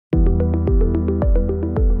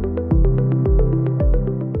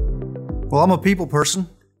Well, I'm a people person,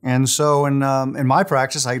 and so in my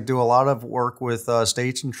practice, I do a lot of work with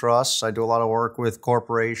states and trusts. I do a lot of work with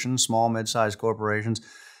corporations, small, mid-sized corporations,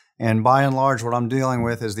 and by and large, what I'm dealing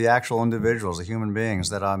with is the actual individuals, the human beings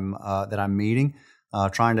that I'm meeting,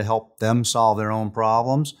 trying to help them solve their own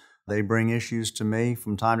problems. They bring issues to me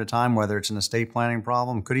from time to time, whether it's an estate planning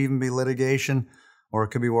problem, could even be litigation, or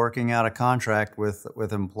it could be working out a contract with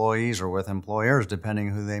employees or with employers,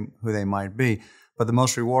 depending who they might be. But the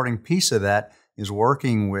most rewarding piece of that is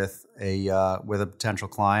working with a potential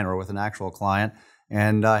client or with an actual client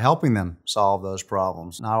and helping them solve those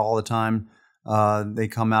problems. Not all the time they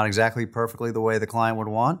come out exactly perfectly the way the client would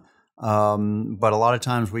want, but a lot of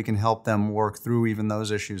times we can help them work through even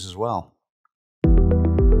those issues as well.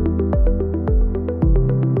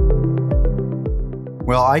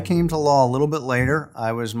 Well, I came to law a little bit later.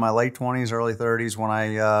 I was in my late 20s, early 30s when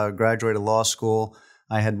I graduated law school.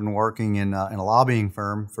 I had been working in a lobbying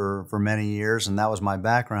firm for many years, and that was my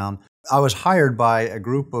background. I was hired by a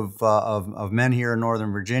group of men here in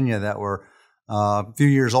Northern Virginia that were a few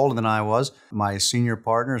years older than I was. My senior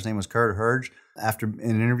partner, his name was Kurt Herge, after an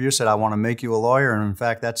interview said, "I want to make you a lawyer." And in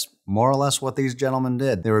fact, that's more or less what these gentlemen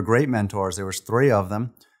did. They were great mentors. There was 3 of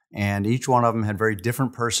them, and each one of them had very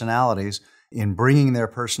different personalities. In bringing their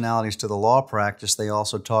personalities to the law practice, they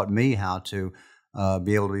also taught me how to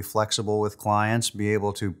be able to be flexible with clients, be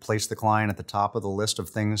able to place the client at the top of the list of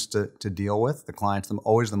things to deal with. The client's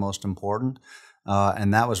always the most important,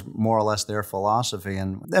 and that was more or less their philosophy.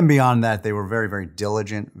 And then beyond that, they were very, very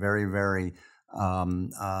diligent, very, very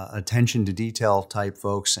attention to detail type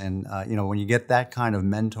folks. And when you get that kind of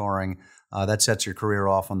mentoring, that sets your career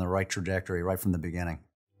off on the right trajectory right from the beginning.